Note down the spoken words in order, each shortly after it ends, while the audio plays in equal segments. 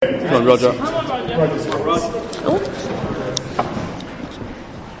on, Roger.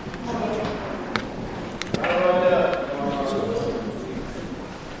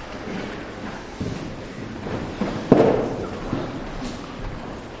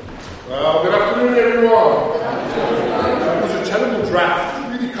 Well, good afternoon, everyone. That was a terrible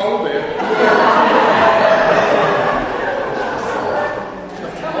draft. It's really cold here.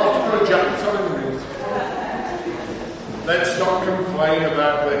 I've got a jacket on in a minute. Let's not complain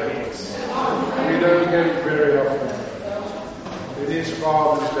about the heat. We don't get it very often. It is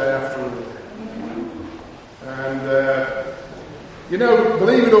Father's Day after all. And,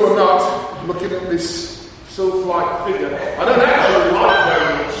 believe it or not, looking at this sylph-like figure, I don't actually like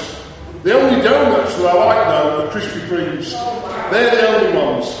donuts. The only donuts that I like, though, are Krispy Kremes. They're the only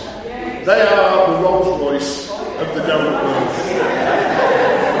ones. They are the Rolls Royce of the donut world.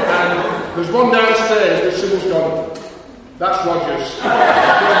 And there's one downstairs that Sybil's gone, that's Roger's.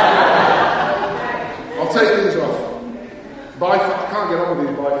 I'll take these off. I can't get on with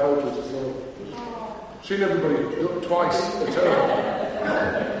these bifocals at all. Seen everybody look twice a turn.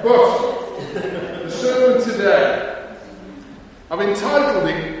 But the sermon today, I've entitled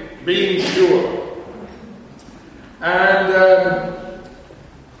it Being Sure. And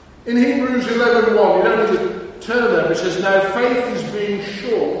in Hebrews 11:1, you don't need to turn there, but it says, now faith is being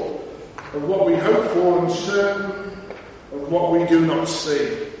sure of what we hope for and certain of what we do not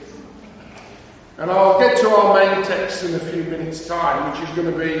see. And I'll get to our main text in a few minutes' time, which is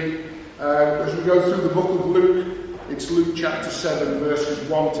going to be, as we go through the book of Luke, it's Luke chapter 7, verses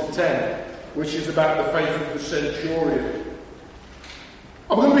 1 to 10, which is about the faith of the centurion.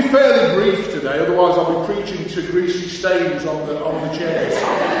 I'm going to be fairly brief today, otherwise I'll be preaching to greasy stains on the chairs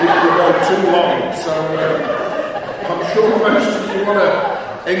if we go too long. So I'm sure most of you want to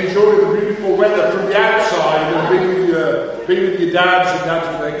enjoy the beautiful weather from the outside and be with your dads and dads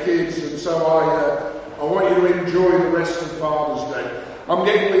with their kids, and so I want you to enjoy the rest of Father's Day. I'm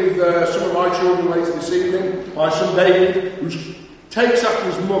getting with some of my children later this evening. My son David, who takes after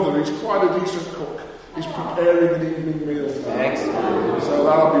his mother, he's quite a decent cook. He's preparing an evening meal for us. So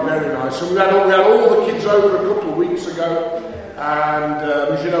that'll be very nice. So we had all the kids over a couple of weeks ago, and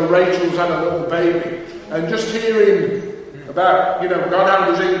as you know, Rachel's had a little baby, and just hearing about, God had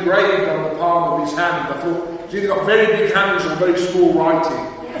was engraved on the palm of his hand, I thought he's either got very big hands or very small writing.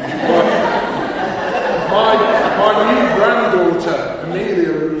 But my new granddaughter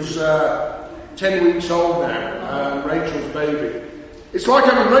Amelia, who's 10 weeks old now, Rachel's baby. It's like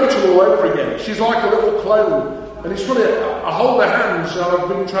having Rachel all over again. She's like a little clone. And it's funny, I hold her hands and I've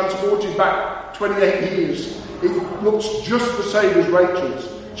been transported back 28 years. It looks just the same as Rachel's.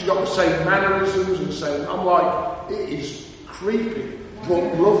 She's got the same mannerisms and the same. I'm like, it is creepy,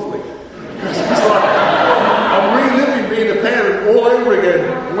 but lovely. It's like, I'm reliving being a parent all over again.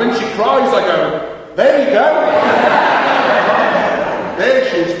 And when she cries, I go, there you go. There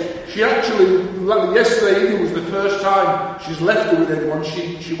she is. She actually, yesterday evening was the first time she's left her with anyone.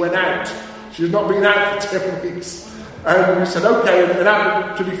 She went out. She's not been out for 10 weeks. And we said, okay.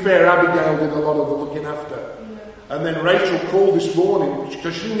 And to be fair, Abigail did a lot of the looking after. And then Rachel called this morning,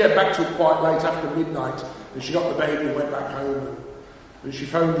 because she didn't get back till quite late after midnight. And she got the baby and went back home. And she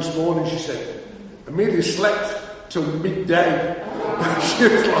phoned this morning, she said, Amelia slept till midday. She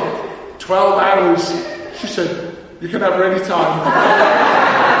was like 12 hours. She said, you can have her any time.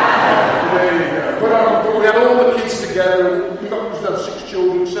 There you go. But we had all the kids together, and we got 6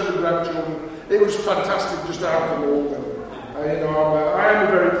 children, 7 grandchildren. It was fantastic just to have them all. And, I am a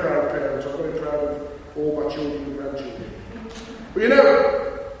very proud parent. I'm very proud of all my children and grandchildren. But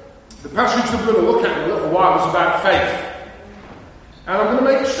the passage that we're going to look at in a little while is about faith. And I'm going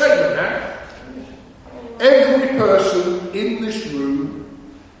to make a statement now. Every person in this room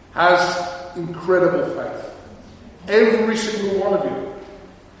has incredible faith. Every single one of you.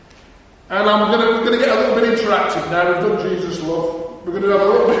 And we're going to get a little bit interactive now. We've done Jesus Love. We're going to have a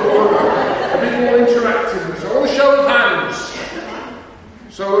bit more interactive. So I want a show of hands.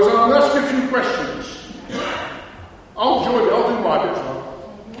 So I'm going to ask you a few questions. I'll join it. I'll do my bit.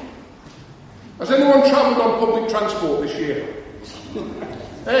 Has anyone travelled on public transport this year?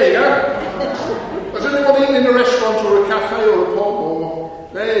 There you go. Has anyone eaten in a restaurant or a cafe or a pub? Or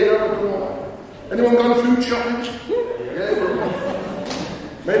there you go. Anyone gone food shopping? Yeah.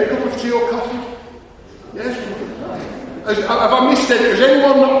 Made a cup of tea or coffee? Yes. Have I missed any? Has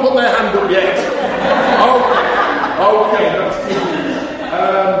anyone not put their hand up yet? Okay, that's good.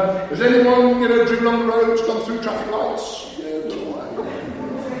 Has anyone, driven on the roads, gone through traffic lights? Yeah,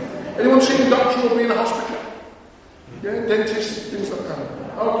 anyone seen a doctor or been in a hospital? Yeah, dentist, things like that.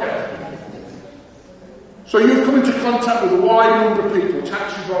 Okay. So you've come into contact with a wide number of people: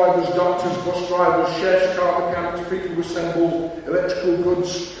 taxi drivers, doctors, bus drivers, chefs, car mechanics, people who assemble electrical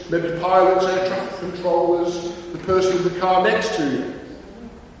goods, maybe pilots, air traffic controllers, the person in the car next to you.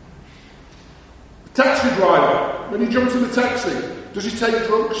 The taxi driver, when he jumps in the taxi, does he take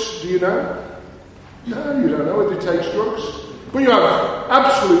drugs? Do you know? No, you don't know whether he takes drugs. But you have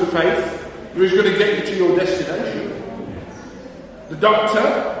absolute faith that he's going to get you to your destination. The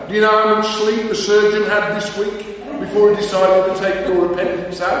doctor, do you know how much sleep the surgeon had this week before he decided to take your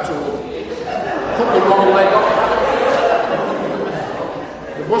appendix out or cut the wrong leg off?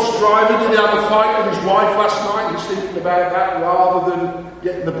 The bus driver, did he have a fight with his wife last night? He's thinking about that rather than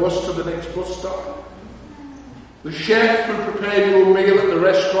getting the bus to the next bus stop. The chef who prepared your meal at the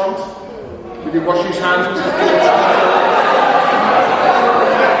restaurant, did he wash his hands?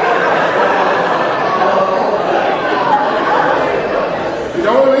 You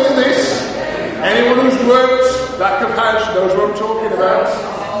don't want to hear this. Anyone who's worked back of house knows what I'm talking about.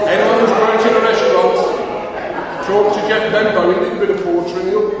 Anyone who's worked in a restaurant, talk to Jeff Benbow. He did a bit of portering.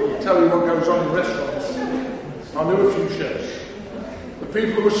 He'll tell you what goes on in restaurants. I know a few chefs. The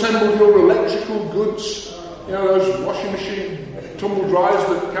people who assemble your electrical goods, you know, those washing machine tumble dryers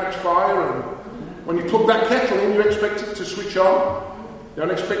that catch fire, and when you plug that kettle in, you expect it to switch on. You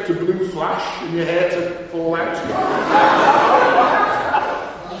don't expect a blue flash in your hair to fall out.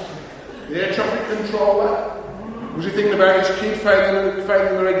 The air traffic controller, was he thinking about his kid failing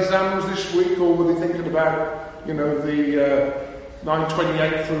their exams this week, or were they thinking about, you know, the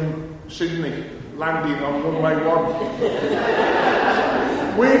 928 from Sydney landing on runway 1?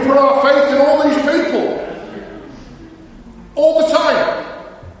 We put our faith in all these people. All the time.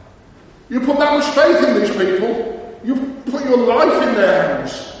 You put that much faith in these people, you put your life in their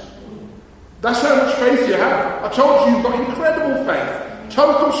hands. That's how much faith you have. I told you, you've got incredible faith.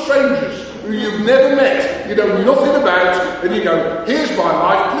 Total strangers who you've never met, you know nothing about, and you go, here's my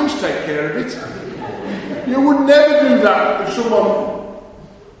life, please take care of it. You would never do that if someone,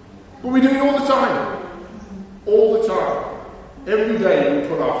 but we do it all the time. All the time. Every day we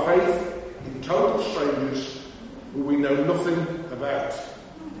put our faith in total strangers who we know nothing about.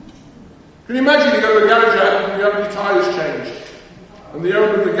 Can you imagine you go to a garage and you have your tyres changed, and the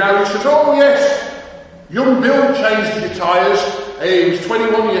owner of the garage says, oh yes, young Bill changed your tyres. Hey, he was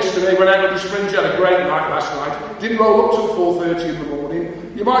 21 yesterday, went out with his friends, he had a great night last night, didn't roll up till 4:30 in the morning.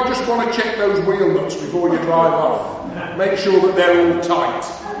 You might just want to check those wheel nuts before you drive off. Make sure that they're all tight.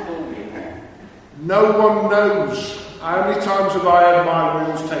 No one knows. How many times have I had my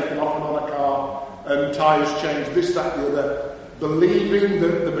wheels taken off on a car and tyres changed, this, that, the other, believing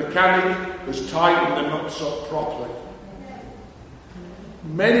that the mechanic has tightened the nuts up properly.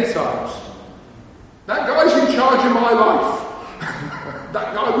 Many times. That guy's in charge of my life.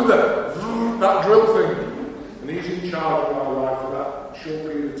 That guy with that drill thing. And he's in charge of my life for that short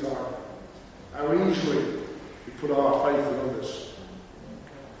period of time. How easily we put our faith in others.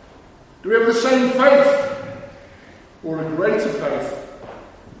 Do we have the same faith? Or a greater faith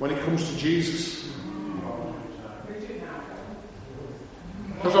when it comes to Jesus?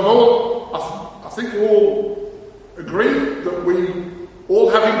 Because I think we all agree that we all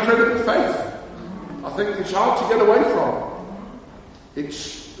have incredible faith. I think it's hard to get away from.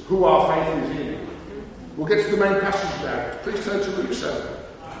 It's who our faith is in. We'll get to the main passage now. Please turn to Luke 7.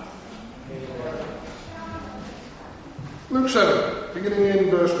 Luke 7, beginning in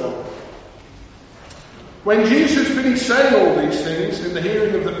verse 1. When Jesus finished saying all these things in the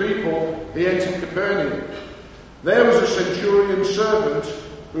hearing of the people, he entered Capernaum. There was a centurion servant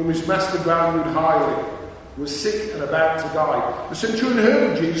whom his master valued highly, was sick and about to die. The centurion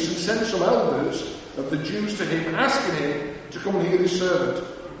heard of Jesus and sent some elders of the Jews to him, asking him to come and heal his servant.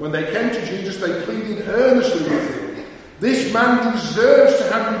 When they came to Jesus, they pleaded earnestly with him. This man deserves to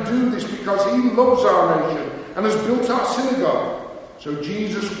have you do this because he loves our nation and has built our synagogue. So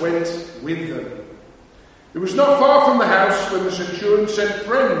Jesus went with them. It was not far from the house when the centurion sent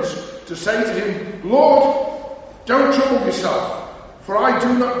friends to say to him, Lord, don't trouble yourself, for I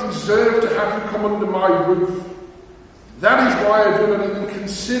do not deserve to have you come under my roof. That is why I do not even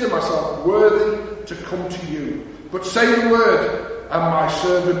consider myself worthy to come to you. But say the word, and my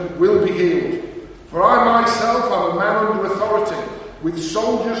servant will be healed. For I myself am a man under authority, with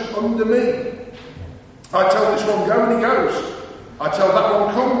soldiers under me. I tell this one, go, and he goes. I tell that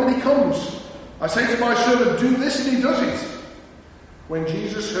one, come, and he comes. I say to my servant, do this, and he does it. When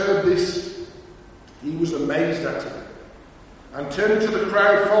Jesus heard this, he was amazed at him. And turning to the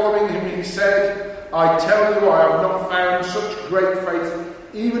crowd following him, he said, I tell you, I have not found such great faith,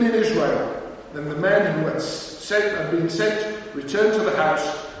 even in Israel. Then the men who had been sent returned to the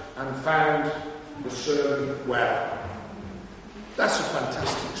house and found the servant well. That's a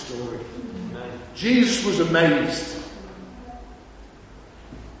fantastic story. Jesus was amazed.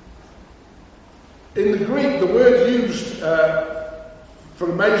 In the Greek, the word used for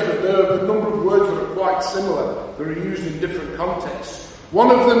amazement, there are a number of words that are quite similar, that are used in different contexts.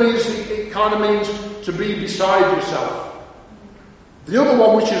 One of them is, it kind of means to be beside yourself. The other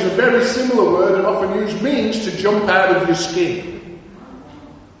one, which is a very similar word and often used, means to jump out of your skin.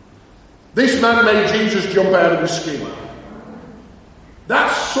 This man made Jesus jump out of his skin.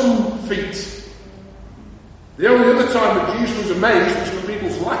 That's some feat. The only other time that Jesus was amazed was for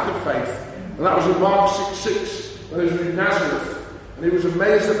people's lack of faith. And that was in Mark 6:6, when he was in Nazareth. And he was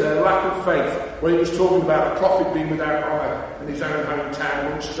amazed at their lack of faith when he was talking about a prophet being without honour in his own hometown,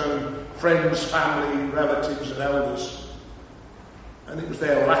 amongst his own friends, family, relatives and elders. And it was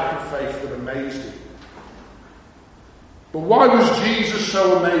their lack of faith that amazed him. But why was Jesus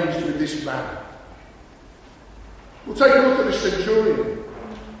so amazed with this man? We'll take a look at this centurion.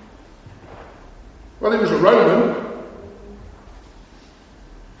 Well, he was a Roman,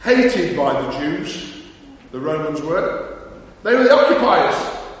 hated by the Jews, the Romans were. They were the occupiers.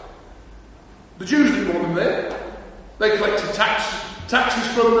 The Jews didn't want them there. They collected taxes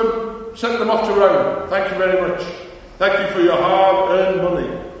from them, sent them off to Rome. Thank you very much. Thank you for your hard-earned money.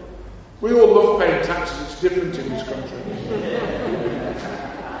 We all love paying taxes. It's different in this country.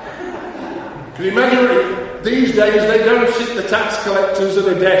 Can you imagine it? These days they don't sit the tax collectors at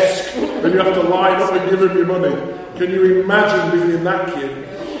a desk and you have to line up and give them your money. Can you imagine being in that queue?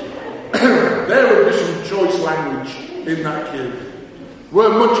 There would be some choice language in that queue. We're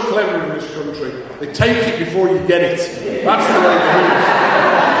much cleverer in this country. They take it before you get it. That's the way they do it.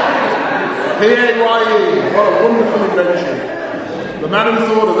 P-A-Y-E. What a wonderful invention. The man who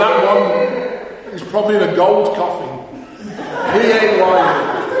thought of that one is probably in a gold coffin. P-A-Y-E.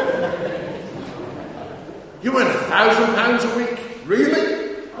 You earn £1,000 a week? Really?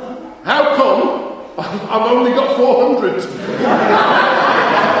 How come I've only got 400?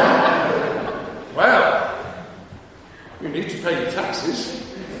 Well, you need to pay your taxes,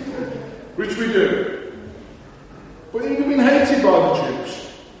 which we do. But he'd have been hated by the Jews.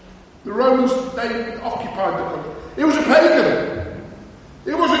 The Romans, they occupied the country. He was a pagan.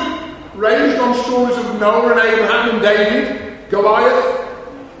 He wasn't raised on stories of Noah and Abraham and David, Goliath.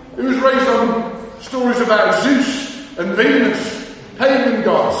 He was raised on stories about Zeus and Venus, pagan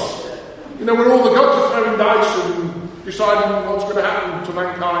gods. You know, where all the gods are throwing dice and deciding what's going to happen to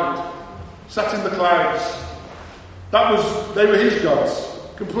mankind. Sat in the clouds. They were his gods.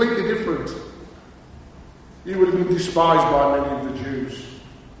 Completely different. He would have been despised by many of the Jews.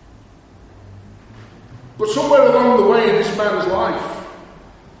 But somewhere along the way in this man's life,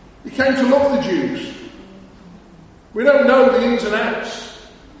 he came to love the Jews. We don't know the ins and outs.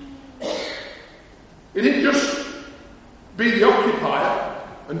 He didn't just be the occupier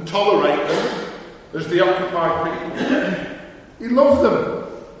and tolerate them as the occupied people. He loved them.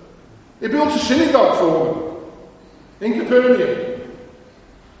 He built a synagogue for them in Capernaum.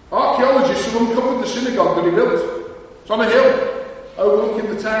 Archaeologists have uncovered the synagogue that he built. It's on a hill overlooking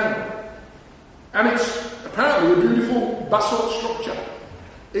the town. And it's apparently a beautiful basalt structure.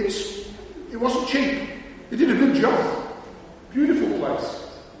 It wasn't cheap. He did a good job. Beautiful place.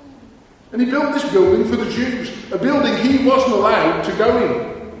 And he built this building for the Jews. A building he wasn't allowed to go in.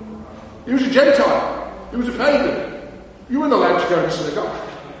 He was a Gentile. He was a pagan. You weren't allowed to go in a synagogue.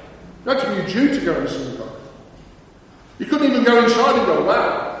 You had to be a Jew to go in a synagogue. You couldn't even go inside and go,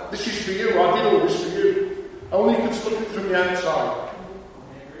 wow, this is for you, I did all this for you. Only you could look it from the outside.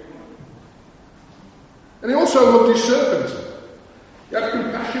 And he also loved his servant. He had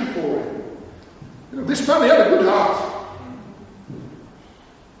compassion for him. You know, this man, he had a good heart.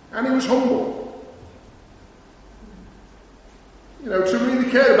 And he was humble. You know, to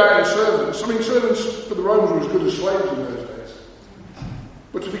really care about his servants. I mean, servants for the Romans were as good as slaves in those days.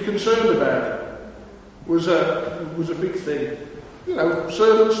 But to be concerned about it was a big thing. You know,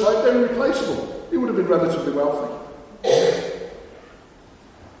 servants, like, they were replaceable. He would have been relatively wealthy.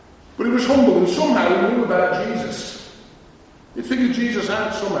 But he was humble, and somehow he knew about Jesus. He'd figured Jesus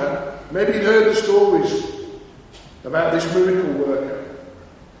out somehow. Maybe he'd heard the stories about this miracle worker.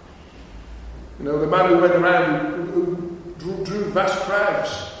 You know, the man who went around who drew vast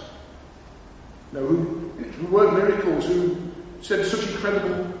crowds. You know, who worked miracles, who said such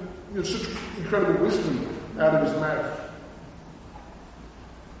incredible wisdom out of his mouth.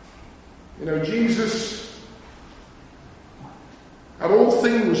 You know, Jesus had all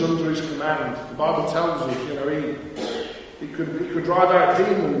things under his command. The Bible tells us, you know, he could drive out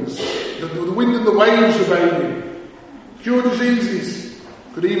demons. The wind and the waves obeyed him. Cure diseases.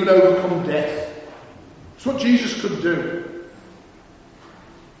 Could even overcome death. It's what Jesus could do.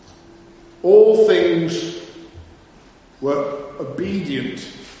 All things were obedient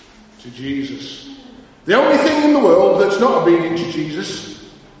to Jesus. The only thing in the world that's not obedient to Jesus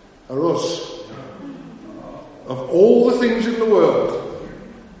are us. Of all the things in the world,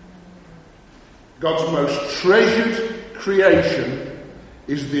 God's most treasured creation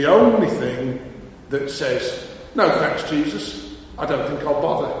is the only thing that says, no thanks, Jesus, I don't think I'll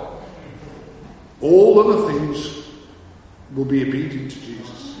bother. All other things will be obedient to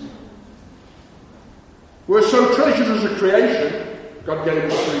Jesus. We're so treasured as a creation, God gave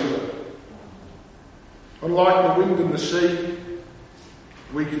us free will. Unlike the wind and the sea,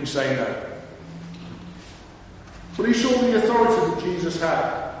 we can say no. But he saw the authority that Jesus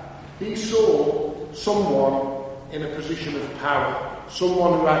had. He saw someone in a position of power,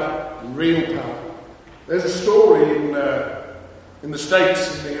 someone who had real power. There's a story in the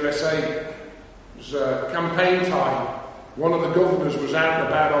States, in the USA. It was campaign time. One of the governors was out and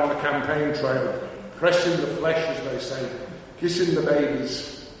about on the campaign trail, pressing the flesh, as they say, kissing the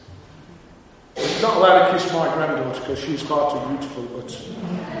babies. He's not allowed to kiss my granddaughter because she's far too beautiful, but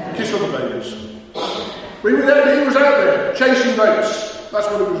kiss other babies. But he was out there chasing votes. That's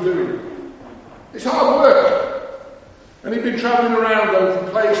what he was doing. It's hard work. And he'd been travelling around, going from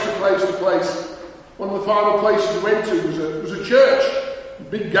place to place to place. One of the final places he went to was a church. A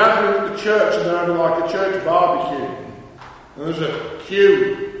big gathering at the church, and they had like a church barbecue. And there was a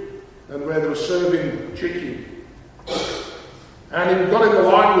queue, and where they were serving chicken. And he got in the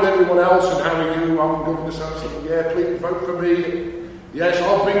line with everyone else, and how are you? I'm Governor so-and-so. Yeah, please vote for me. Yes,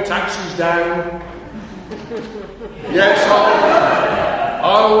 I'll bring taxes down. Yes,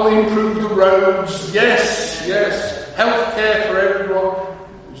 I'll improve the roads. Yes, health care for everyone.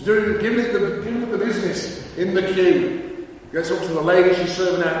 He's giving it the business in the queue. Gets up to the lady, she's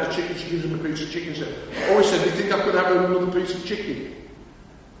serving out the chicken. She gives him a piece of chicken. He said, he said, do you think I could have another piece of chicken?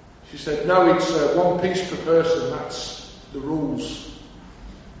 She said, no, it's one piece per person. That's the rules.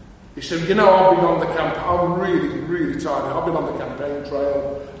 He said, I've been on the campaign. I'm really, really tired. I've been on the campaign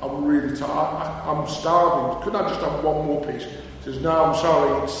trail. I'm really tired. I'm starving. Couldn't I just have one more piece? He says, no, I'm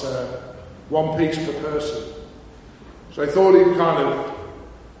sorry. It's one piece per person. So I thought he'd kind of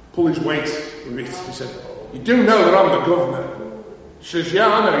pull his weight a bit. He said, you do know that I'm the governor? She says, yeah, I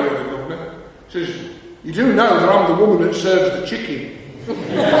know you're the governor. She says, you do know that I'm the woman that serves the chicken.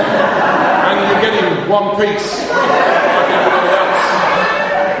 And you're getting one piece like everybody else.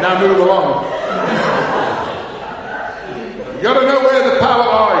 Now move along. You've got to know where the power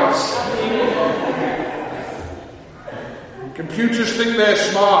lies. Computers think they're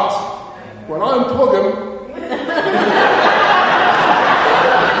smart. When I unplug them, they're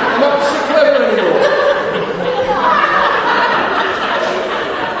not so clever anymore.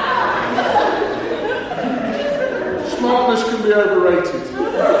 Smartness can be overrated.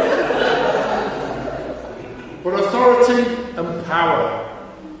 But authority and power.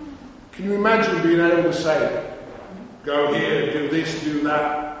 Can you imagine being able to say, go here, do this, do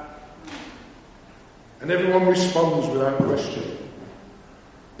that? And everyone responds without question.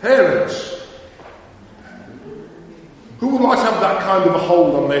 Parents, who would like to have that kind of a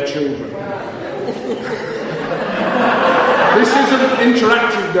hold on their children? This isn't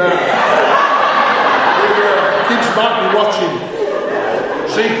interactive now. The kids might be watching,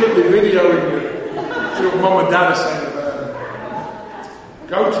 secretly videoing you. See what mum and dad are saying about them.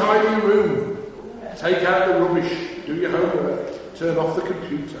 Go tidy your room. Take out the rubbish. Do your homework. Turn off the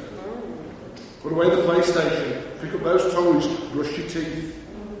computer. Put away the PlayStation. Pick up those toys. Brush your teeth.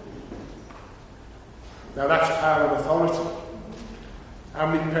 Now that's power and authority. How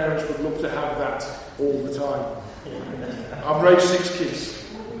many parents would love to have that all the time? I've raised 6 kids.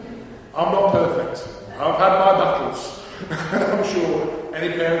 I'm not perfect. I've had my battles. I'm sure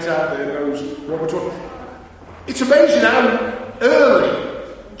any parent out there knows what we're talking about. It's amazing how early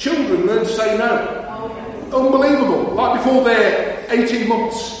children learn to say no. Unbelievable. Like before they're 18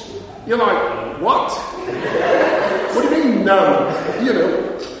 months. You're like, what? What do you mean no?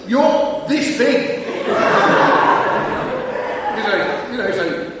 You're this big. You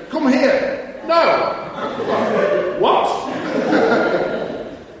say, come here. No. What?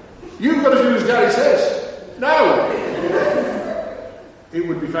 You've got to do as Daddy says. No. It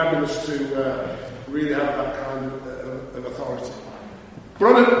would be fabulous to really have that kind of authority.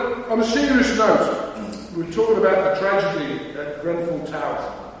 But on a serious note, we're talking about the tragedy at Grenfell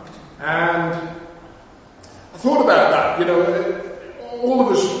Tower. And I thought about that. All of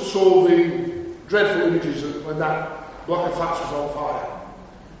us saw the dreadful images of when that block of flats was on fire.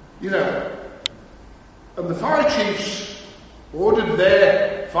 And the fire chiefs ordered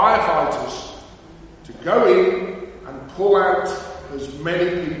their firefighters to go in and pull out as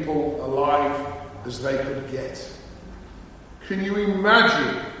many people alive as they could get. Can you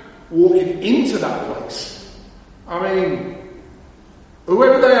imagine walking into that place? I mean,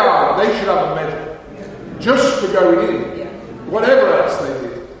 whoever they are, they should have a medal just for going in. Whatever else they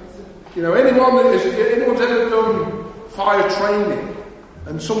did. You know, anyone's ever done fire training,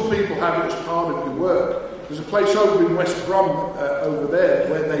 and some people have it as part of your work. There's a place over in West Brom over there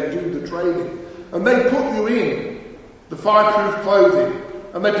where they do the training, and they put you in the fireproof clothing,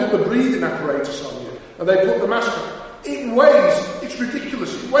 and they put the breathing apparatus on you, and they put the mask on. It weighs, it's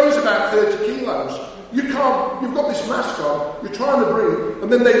ridiculous, it weighs about 30 kilos. You've got this mask on, you're trying to breathe,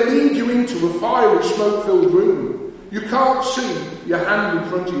 and then they lead you into a fiery, smoke-filled room. You can't see your hand in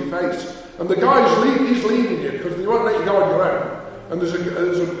front of your face. And the he's leading you, because they won't let you go on your own. And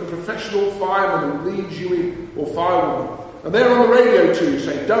there's a professional fireman who leads you in, or firewoman. And they're on the radio to you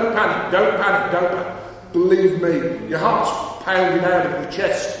saying, don't panic, don't panic, don't panic. Believe me, your heart's pounding out of your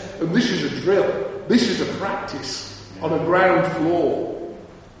chest. And this is a drill. This is a practice on a ground floor.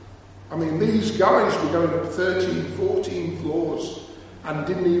 I mean, these guys were going up 13, 14 floors and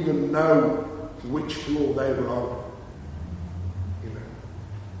didn't even know which floor they were on. You know,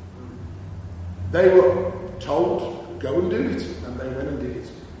 they were told, go and do it, and they went and did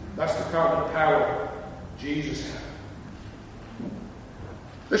it. That's the kind of power Jesus had.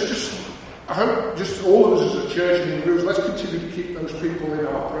 I hope just all of us as a church and individuals, let's continue to keep those people in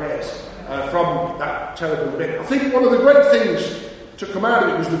our prayers from that terrible event. I think one of the great things to come out of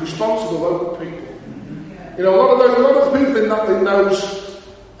it was the response of the local people. You know, a lot of the people in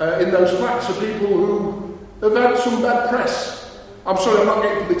those flats are people who have had some bad press. I'm sorry, I'm not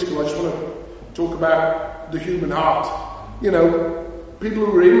getting political. I just want to talk about the human heart. You know, people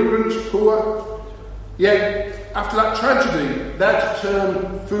who were immigrants, poor, yet after that tragedy, they had to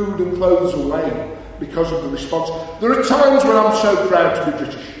turn food and clothes away because of the response. There are times when I'm so proud to be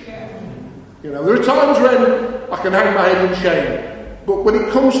British. You know, there are times when I can hang my head in shame. But when it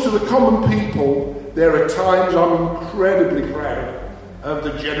comes to the common people, there are times I'm incredibly proud of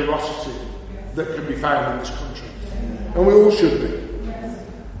the generosity that can be found in this country. And we all should be.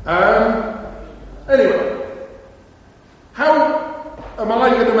 Anyway, how am I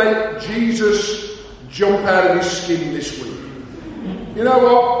going to make Jesus jump out of his skin this week? You know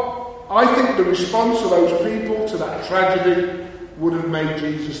what? I think the response of those people to that tragedy would have made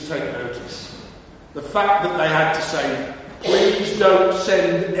Jesus take notice. The fact that they had to say, please don't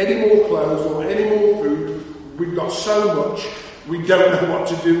send any more clothes or any more food. We've got so much, we don't know what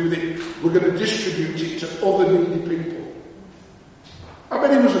to do with it. We're going to distribute it to other needy people. I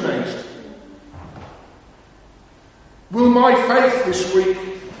bet he was amazed. Will my faith this week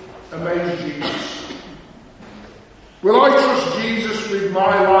amaze Jesus? Will I trust Jesus with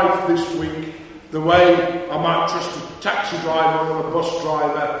my life this week the way I might trust a taxi driver or a bus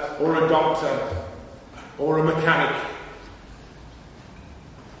driver or a doctor or a mechanic?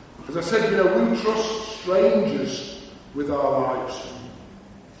 As I said, you know, we trust strangers with our lives.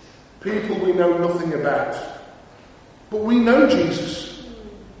 People we know nothing about. But we know Jesus.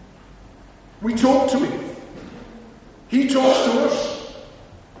 We talk to him. He talks to us.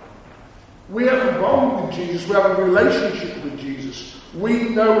 We have a bond with Jesus. We have a relationship with Jesus. We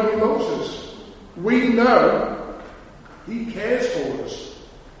know he loves us. We know he cares for us.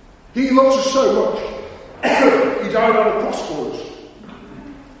 He loves us so much. He died on a cross for us.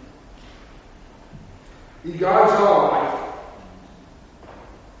 He guides our life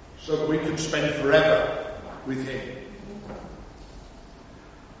so that we can spend forever with him.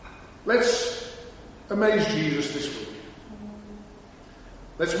 Let's amaze Jesus this week.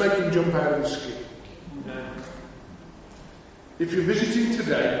 Let's make him jump out of his skin. If you're visiting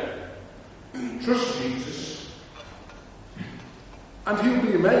today, trust Jesus and he'll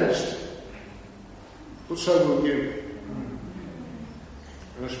be amazed. But so will you.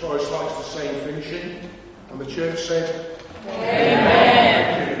 And as far as likes to say in finishing, and the church said, Amen.